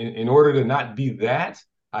in order to not be that,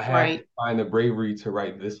 I had to find the bravery to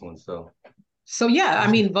write this one. So yeah, I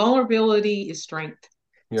mean, vulnerability is strength.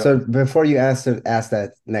 Yep. So before you ask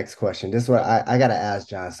that next question, this is what I gotta ask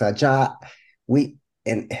John. So John,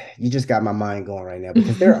 and you just got my mind going right now,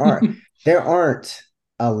 because there aren't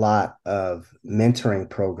a lot of mentoring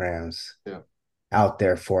programs out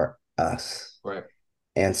there for us. Right.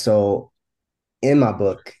 And so in my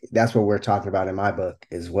book, that's what we're talking about in my book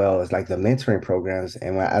as well, is like the mentoring programs.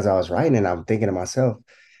 And as I was writing, I'm thinking to myself,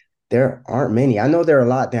 there aren't many. I know there are a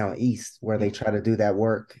lot down east where they try to do that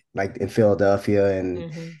work, like in Philadelphia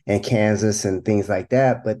and Kansas and things like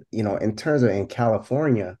that. But, in terms of in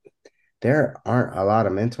California, there aren't a lot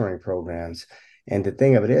of mentoring programs. And the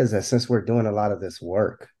thing of it is that since we're doing a lot of this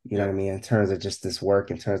work, you know what I mean, in terms of just this work,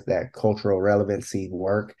 in terms of that cultural relevancy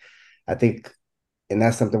work, I think, and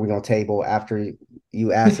that's something we're going to table after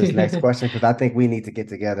you ask this next question, because I think we need to get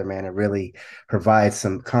together, man, and really provide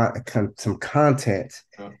some content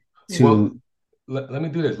to. Well, let me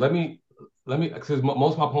do this. Let me, because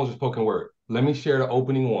most of my poems are spoken word. Let me share the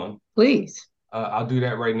opening one. Please. I'll do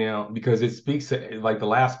that right now because it speaks to like the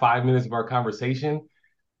last 5 minutes of our conversation.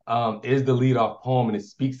 Is the lead off poem, and it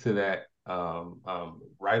speaks to that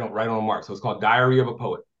right on the mark. So it's called Diary of a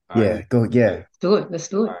Poet. Let's do it. Let's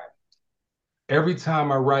do it. Right. Every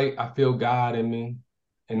time I write, I feel God in me,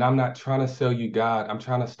 and I'm not trying to sell you God. I'm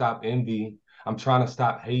trying to stop envy. I'm trying to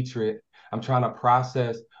stop hatred. I'm trying to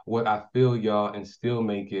process what I feel, y'all, and still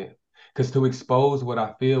make it. Because to expose what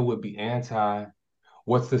I feel would be anti.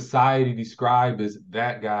 What society described as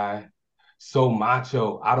that guy. So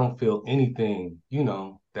macho, I don't feel anything,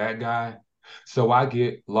 that guy. So I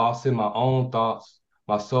get lost in my own thoughts.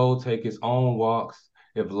 My soul take its own walks.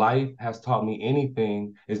 If life has taught me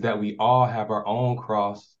anything, is that we all have our own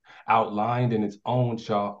cross, outlined in its own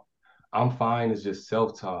chalk. I'm fine is just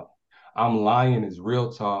self-talk. I'm lying is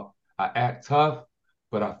real talk. I act tough,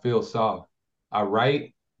 but I feel soft. I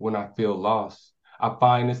write when I feel lost. I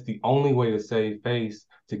find it's the only way to save face,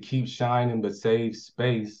 to keep shining but save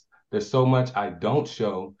space. There's so much I don't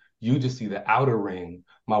show. You just see the outer ring.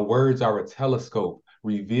 My words are a telescope,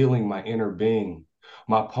 revealing my inner being.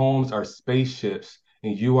 My poems are spaceships,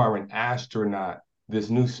 and you are an astronaut.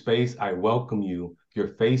 This new space, I welcome you. Your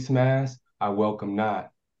face mask, I welcome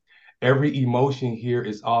not. Every emotion here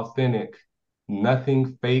is authentic,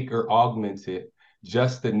 nothing fake or augmented,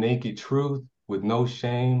 just the naked truth with no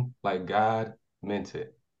shame, like God meant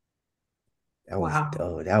it. That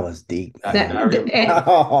was deep.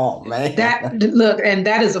 Oh man! And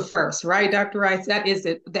that is a first, right, Dr. Rice? That is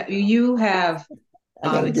it. That you have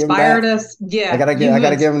inspired us. Yeah, I gotta give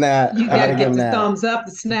him that. You gotta get the thumbs up,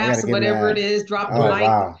 the snaps, whatever it is. Drop the like.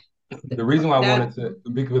 Wow. The reason why I That wanted to,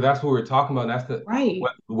 because that's what we're talking about. And that's right.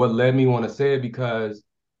 what led me want to say it, because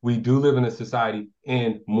we do live in a society,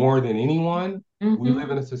 and more than anyone, we live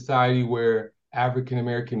in a society where African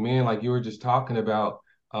American men, like you were just talking about,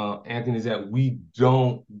 Anthony, is that we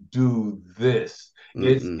don't do this.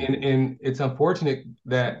 It's and it's unfortunate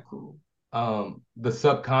that the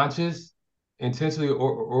subconscious, intentionally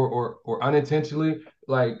or unintentionally,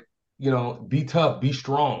 like, be tough, be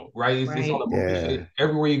strong, right? It's on Right. the movie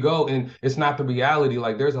everywhere you go, and it's not the reality.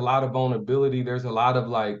 Like, there's a lot of vulnerability, there's a lot of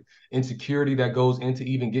like insecurity that goes into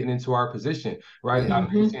even getting into our position, right?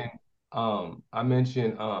 I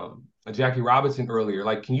mentioned Jackie Robinson earlier.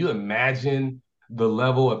 Like, can you imagine the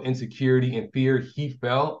level of insecurity and fear he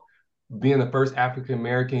felt being the first African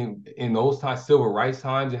American in those times, civil rights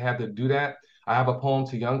times, and had to do that? I have a poem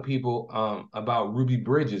to young people about Ruby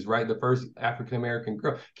Bridges, right? The first African American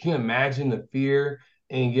girl. Can you imagine the fear?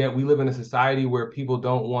 And yet we live in a society where people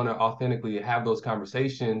don't want to authentically have those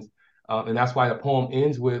conversations. And that's why the poem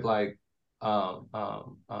ends with like, um,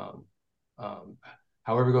 um, um,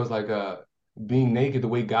 however it goes, like being naked the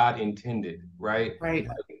way God intended, right? Right.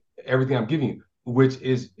 Like, everything I'm giving you, which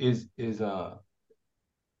is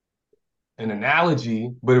an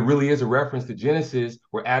analogy, but it really is a reference to Genesis,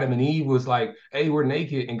 where Adam and Eve was like, "Hey, we're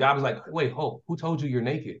naked," and God was like, "Wait, hold, who told you you're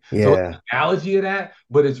naked?" So it's Yeah. an analogy of that,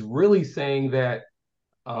 but it's really saying that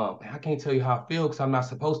I can't tell you how I feel because I'm not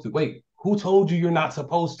supposed to. Wait, who told you you're not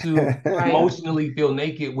supposed to Right. emotionally feel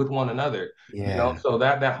naked with one another? Yeah. So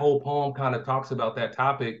that whole poem kind of talks about that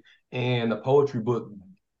topic, and the poetry book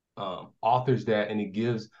authors that, and it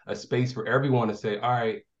gives a space for everyone to say, "All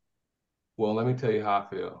right, well, let me tell you how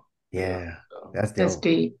I feel." Yeah. So. That's That's dope.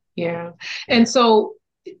 deep. Yeah. Yeah. And so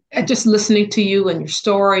just listening to you and your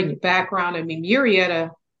story and your background, I mean,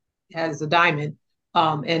 Murrieta has a diamond.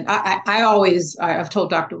 And I've told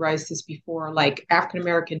Dr. Rice this before, like African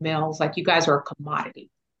American males, like you guys are a commodity.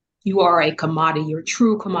 You are a commodity. You're a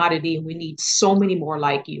true commodity, and we need so many more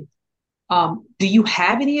like you. Do you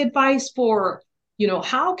have any advice for,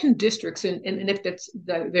 how can districts and if that's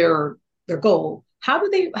their goal, how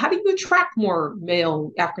do you attract more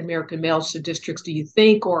male African American males to districts, do you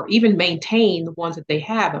think, or even maintain the ones that they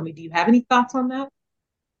have? I mean, do you have any thoughts on that?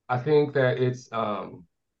 I think that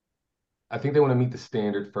I think they want to meet the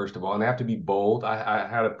standard, first of all, and they have to be bold. I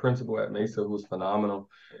had a principal at Mesa who was phenomenal,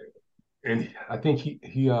 and I think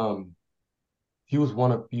he was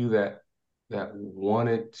one of few that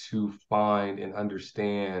wanted to find and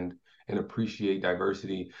understand and appreciate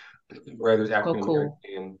diversity, whether it's Oh, African cool.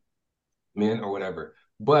 American men or whatever.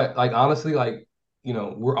 But like, honestly, like,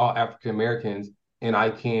 we're all African Americans, and I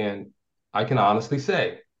can honestly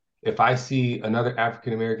say, if I see another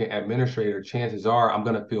African American administrator, chances are I'm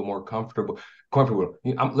gonna feel more comfortable.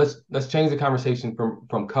 Let's change the conversation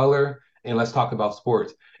from color, and let's talk about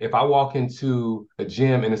sports. If I walk into a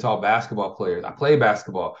gym and it's all basketball players, I play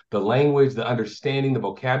basketball. The language, the understanding, the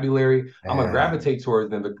vocabulary, I'm gonna Yeah. gravitate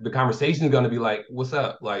towards them. The conversation is gonna be like, "What's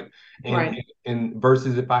up?" Like, and Right. and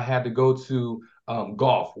versus if I had to go to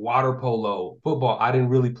golf, water polo, football, I didn't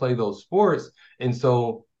really play those sports, and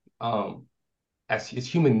so um, as it's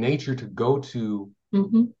human nature to go to,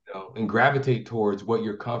 Hmm. and gravitate towards what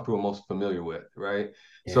you're comfortable, most familiar with, right?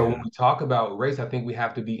 So when Yeah. we talk about race, I think we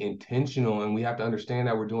have to be intentional, and we have to understand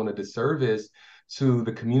that we're doing a disservice to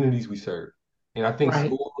the communities we serve. And I think Right.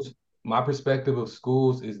 schools, my perspective of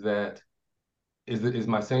schools is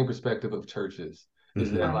my same perspective of churches.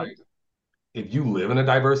 Is that, Hmm. Right. like, if you live in a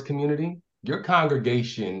diverse community, your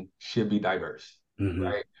congregation should be diverse, Hmm.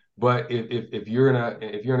 right? But if you're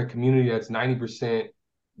in a community that's 90%,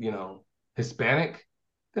 Hispanic,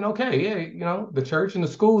 then okay, yeah, the church and the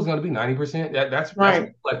school is going to be 90%. That's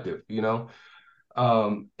Right. reflective.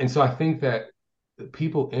 And so I think that the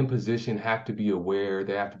people in position have to be aware,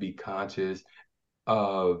 they have to be conscious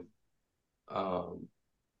of um,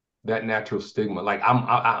 that natural stigma. Like,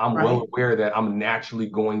 I'm well Right. aware that I'm naturally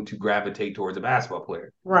going to gravitate towards a basketball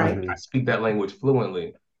player. Right. I Hmm. speak that language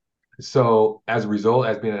fluently. So as a result,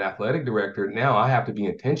 as being an athletic director, now I have to be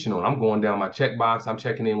intentional. I'm going down my checkbox. I'm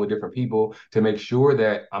checking in with different people to make sure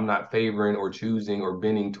that I'm not favoring or choosing or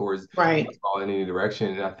bending towards Right. basketball in any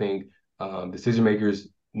direction. And I think decision makers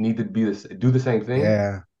need to do the same thing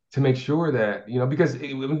Yeah. to make sure that, because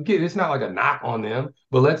it's not like a knock on them,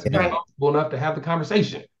 but let's be Yeah. Right. comfortable enough to have the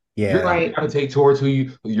conversation. You're Yeah. going to Right. gravitate towards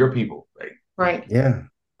your people, right? Right. Yeah.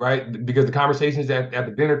 Right? Because the conversations at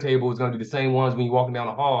the dinner table is going to be the same ones when you're walking down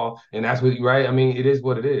the hall, and that's what right. I mean, it is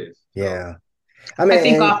what it is. So Yeah. I I mean,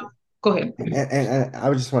 think off. Go ahead. and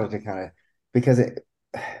I just wanted to kind of, because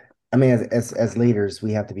I mean, as leaders,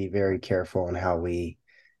 we have to be very careful on how we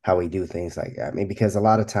do things like that. I mean, because a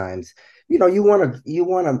lot of times you want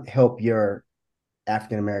to help your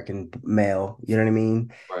African American male, you know what I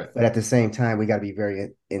mean? Right. But at the same time, we got to be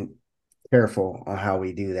very careful on how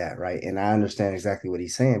we do that, right? And I understand exactly what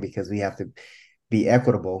he's saying, because we have to be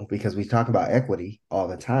equitable, because we talk about equity all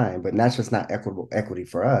the time, but that's just not equitable equity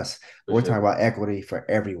for us. We're talking about equity for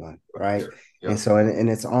everyone, right? Sure. Yep. And so, and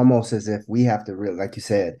it's almost as if we have to really, like you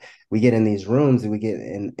said, we get in these rooms and we get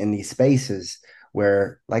in these spaces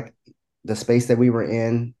where, like the space that we were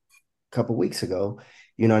in a couple weeks ago,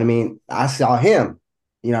 you know what I mean? I saw him.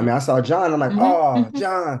 You know what I mean? I saw John. I'm like, oh,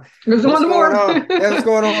 John, There's what's one going more. on? Yeah, what's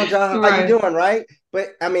going on, John? How you Right. doing? Right. But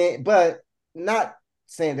I mean, but not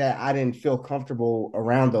saying that I didn't feel comfortable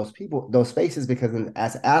around those people, those spaces, because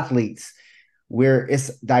as athletes,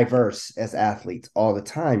 it's diverse as athletes all the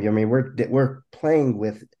time. You know what I mean? We're playing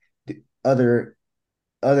with other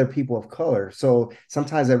people of color. So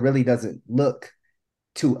sometimes it really doesn't look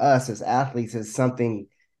to us as athletes as something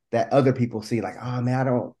that other people see, like, oh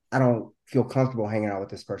man, I don't feel comfortable hanging out with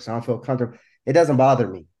this person. I don't feel comfortable. It doesn't bother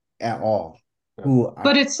me at all.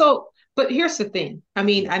 But here's the thing. I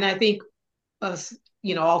mean, and I think us,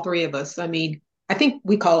 all three of us, I mean, I think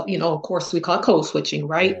we call it, of course, we call it code switching,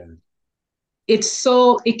 right? Yeah.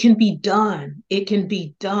 It can be done. It can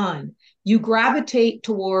be done. You gravitate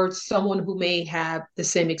towards someone who may have the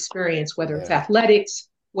same experience, whether it's athletics,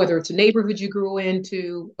 whether it's a neighborhood you grew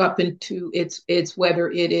into, up into it's whether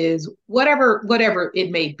it is whatever it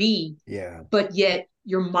may be. Yeah. But yet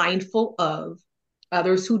you're mindful of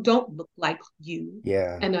others who don't look like you.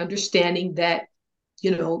 Yeah. And understanding that,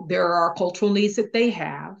 there are cultural needs that they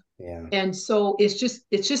have. Yeah. And so it's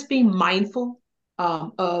just being mindful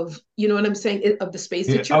of, you know what I'm saying, of the space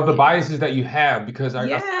that you're of the in. biases that you have, because I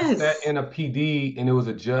sat Yes. in a PD and it was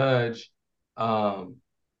a judge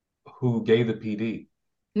who gave the PD.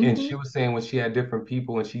 And she was saying when she had different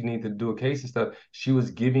people and she needed to do a case and stuff, she was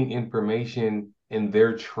giving information in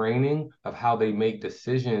their training of how they make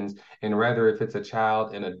decisions. And rather, if it's a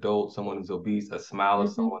child, an adult, someone who's obese, a smile on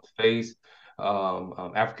someone's face,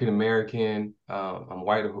 African American,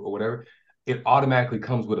 white, or whatever, it automatically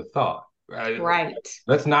comes with a thought. Right.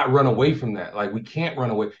 Let's not run away from that. Like, we can't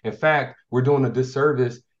run away. In fact, we're doing a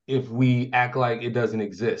disservice if we act like it doesn't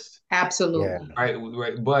exist. Absolutely. Yeah.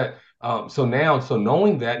 Right. But so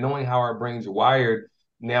knowing that, knowing how our brains are wired,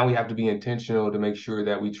 now we have to be intentional to make sure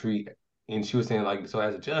that we treat. And she was saying, like, so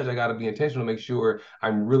as a judge, I got to be intentional to make sure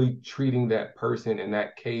I'm really treating that person in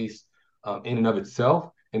that case in and of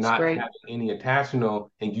itself, and not having any attachment.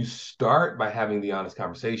 And you start by having the honest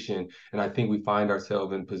conversation. And I think we find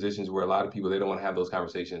ourselves in positions where a lot of people, they don't want to have those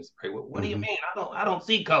conversations. Right? What do you mean? I don't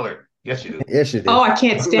see color. Yes, you do. Yes, you do. Oh, I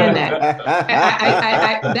can't stand that.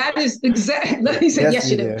 That is exactly. Let me say, yes,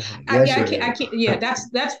 you do. I can't. Yeah,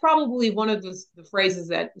 that's probably one of the phrases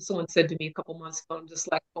that someone said to me a couple months ago. I'm just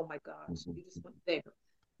like, oh my gosh, you just went there.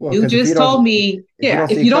 Well, You just told me,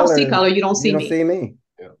 if you don't see color, you don't see me. See me.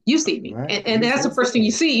 You see me, Right. and that's the first thing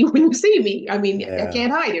you see when you see me. I mean, I Yeah.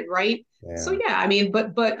 can't hide it, right? Yeah. So yeah, I mean,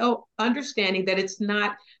 but understanding that it's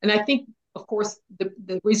not, and I think, of course,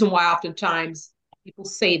 the reason why oftentimes people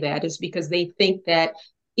say that is because they think that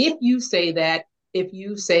if you say that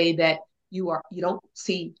you don't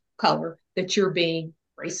see color, that you're being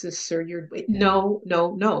racist, or no,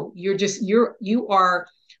 you are.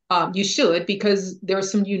 You should, because there are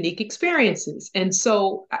some unique experiences. And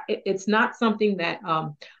so it's not something that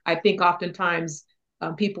I think oftentimes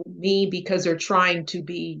people mean because they're trying to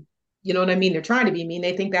be, you know what I mean? They're trying to be mean.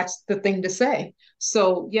 They think that's the thing to say.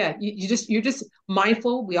 So yeah, you're just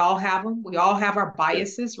mindful. We all have them. We all have our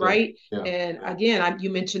biases, right? And again, you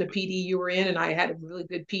mentioned a PD you were in, and I had a really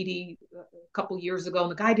good PD a couple years ago,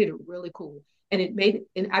 and the guy did it really cool. And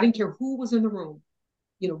and I didn't care who was in the room,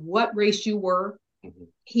 what race you were.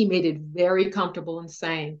 He made it very comfortable in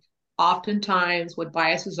saying, oftentimes what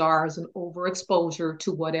biases are is an overexposure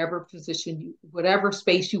to whatever whatever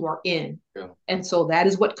space you are in. Yeah. And so that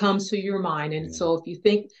is what comes to your mind. And so if you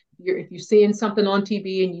think if you're seeing something on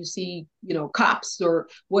TV and you see, cops or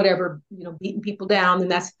whatever, beating people down, then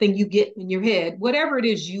that's the thing you get in your head, whatever it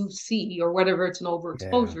is you see, or whatever it's an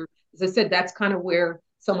overexposure. As I said, that's kind of where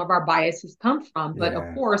some of our biases come from. But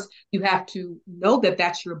of course, you have to know that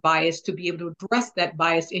that's your bias to be able to address that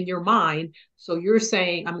bias in your mind. So you're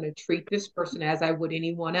saying, I'm going to treat this person as I would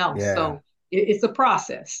anyone else. Yeah. So it's a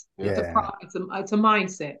process. Yeah. It's a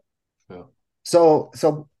mindset. Yeah. So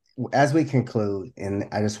as we conclude, and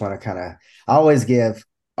I just want to I always give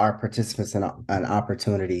our participants an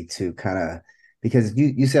opportunity to because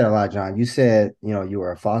you said a lot, John. You said, you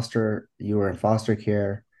were in foster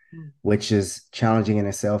care, which is challenging in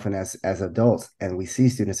itself. And as adults, and we see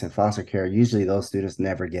students in foster care, usually those students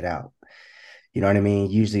never get out. You know what I mean?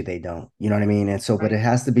 Usually they don't. You know what I mean? And so, but Right. it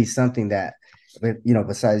has to be something that,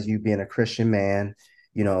 besides you being a Christian man,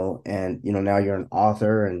 and now you're an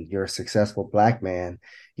author and you're a successful Black man.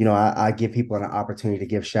 I give people an opportunity to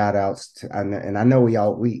give shout outs to, and I know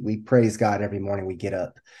we praise God every morning we get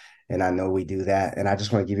up. And I know we do that. And I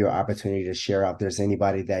just want to give you an opportunity to share out. If there's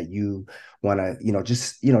anybody that you want to,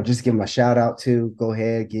 just give them a shout out to, go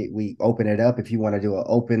ahead, we open it up. If you want to do an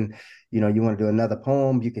open, you want to do another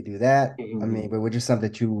poem, you could do that. I mean, but we're just something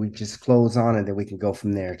that we just close on and then we can go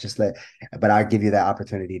from there. But I give you that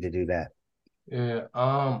opportunity to do that. Yeah,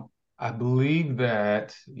 I believe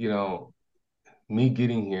that, me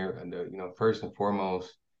getting here, and first and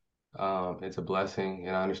foremost, it's a blessing,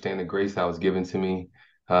 and I understand the grace that was given to me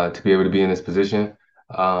to be able to be in this position.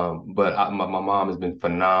 But my mom has been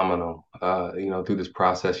phenomenal, through this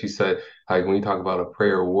process. She said, like, when you talk about a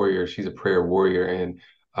prayer warrior, she's a prayer warrior, and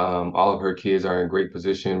all of her kids are in great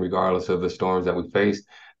position regardless of the storms that we face.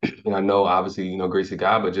 And I know, obviously, grace of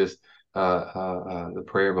God, but just the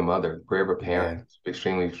prayer of a mother, the prayer of a parent, Yeah. is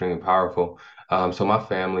extremely, extremely powerful. So my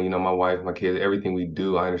family, my wife, my kids, everything we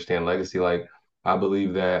do, I understand legacy. Like, I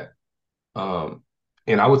believe that,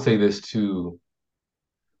 and I would say this to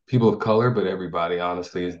people of color, but everybody,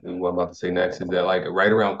 honestly, is what I'm about to say next, is that, like,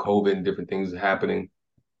 right around COVID and different things happening,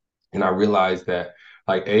 and I realized that,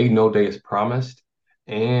 like, no day is promised,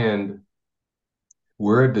 and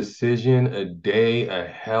we're a decision, a day, a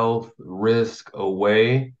health risk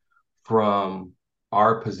away from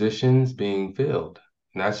our positions being filled.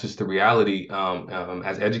 And that's just the reality,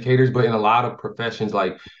 as educators, but in a lot of professions,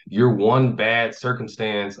 like, you're one bad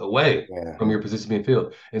circumstance away Yeah. from your position being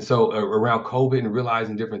filled. And so, around COVID and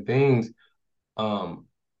realizing different things, um,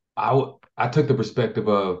 I took the perspective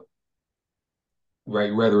of,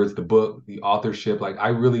 right, whether it's the book, the authorship, like, I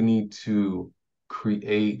really need to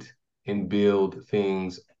create and build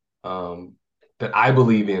things, um, that I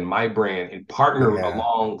believe in, my brand, and partner Yeah.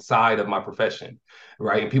 alongside of my profession,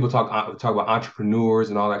 right? And people talk about entrepreneurs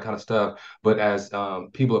and all that kind of stuff, but as,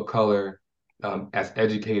 people of color, as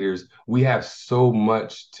educators, we have so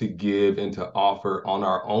much to give and to offer on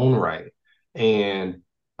our own right, and,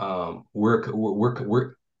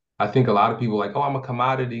 we're I think a lot of people like, oh, I'm a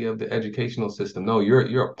commodity of the educational system. No,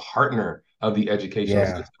 you're a partner of the educational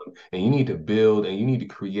Yeah. system, and you need to build and you need to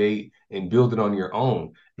create and build it on your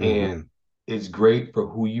own. And Mm-hmm. it's great for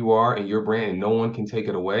who you are and your brand, and no one can take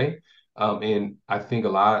it away. And I think a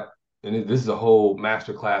lot, and this is a whole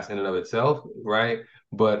masterclass in and of itself, right?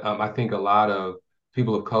 But I think a lot of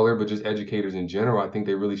people of color, but just educators in general, I think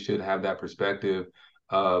they really should have that perspective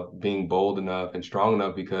of being bold enough and strong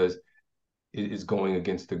enough, because it is going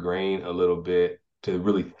against the grain a little bit to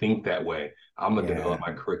really think that way. I'm going to develop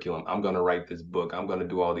Yeah. my curriculum. I'm going to write this book. I'm going to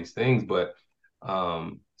do all these things. But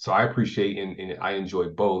so I appreciate, and I enjoy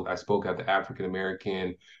both. I spoke at the African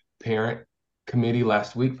American Parent Committee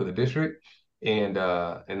last week for the district, and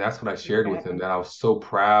that's what I shared with them, that I was so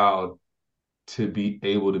proud to be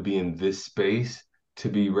able to be in this space, to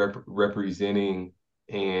be representing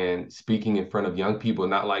and speaking in front of young people,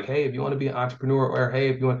 not like, hey, if you want to be an entrepreneur, or hey,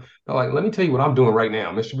 if you want, no, like, let me tell you what I'm doing right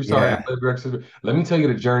now, Mr. Broussard, Yeah. athletic director. Let me tell you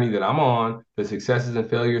the journey that I'm on, the successes and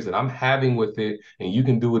failures that I'm having with it, and you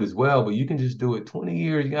can do it as well, but you can just do it 20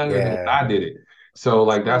 years younger than Yeah. I did it. So,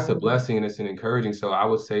 like, that's a So blessing, and it's an encouraging. So I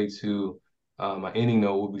would say to, my ending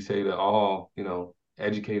note would be, say to all,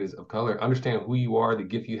 educators of color, understand who you are, the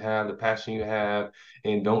gift you have, the passion you have,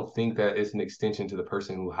 and don't think that it's an extension to the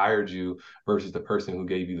person who hired you versus the person who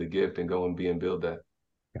gave you the gift, and go and be and build that.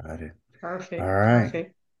 Got it. All perfect, right.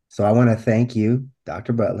 perfect. So I want to thank you,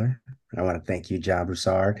 Dr. Butler. I want to thank you, John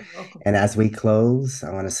Broussard. You're welcome. And as we close,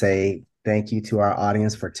 I want to say thank you to our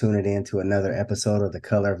audience for tuning in to another episode of The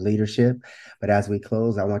Color of Leadership. But as we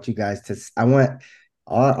close, I want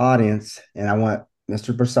our audience, and I want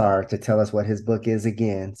Mr. Broussard to tell us what his book is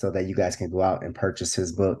again, so that you guys can go out and purchase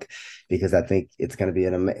his book, because I think it's going to be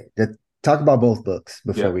an amazing. Talk about both books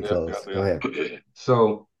before Yeah, we yeah, yeah, close. Go ahead. yeah.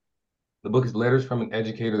 So the book is Letters from an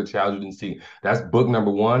Educator, The Child You Didn't See. That's book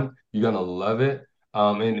number one. You're gonna love it.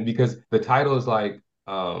 And because the title is like,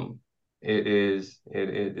 it is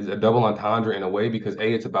a double entendre in a way, because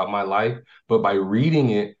A, it's about my life, but by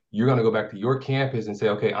reading it, you're gonna go back to your campus and say,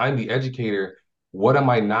 okay, I'm the educator. What am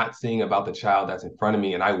I not seeing about the child that's in front of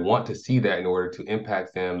me? And I want to see that in order to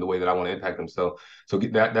impact them the way that I want to impact them. So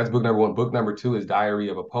that's book number one. Book number two is Diary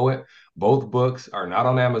of a Poet. Both books are not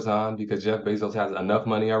on Amazon because Jeff Bezos has enough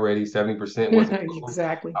money already. 70% wasn't cool.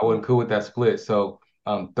 Exactly. I wasn't cool with that split. So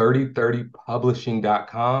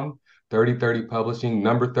 3030publishing.com, 3030 Publishing,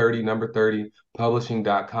 number 30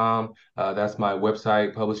 publishing.com. That's my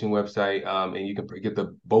website, publishing website. And you can get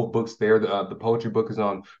both books there. The poetry book is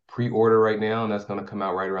on pre-order right now, and that's going to come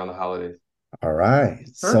out right around the holidays. All right.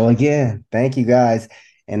 Perfect. So again, thank you guys.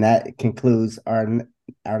 And that concludes our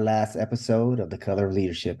last episode of The Color of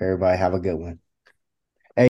Leadership. Everybody have a good one.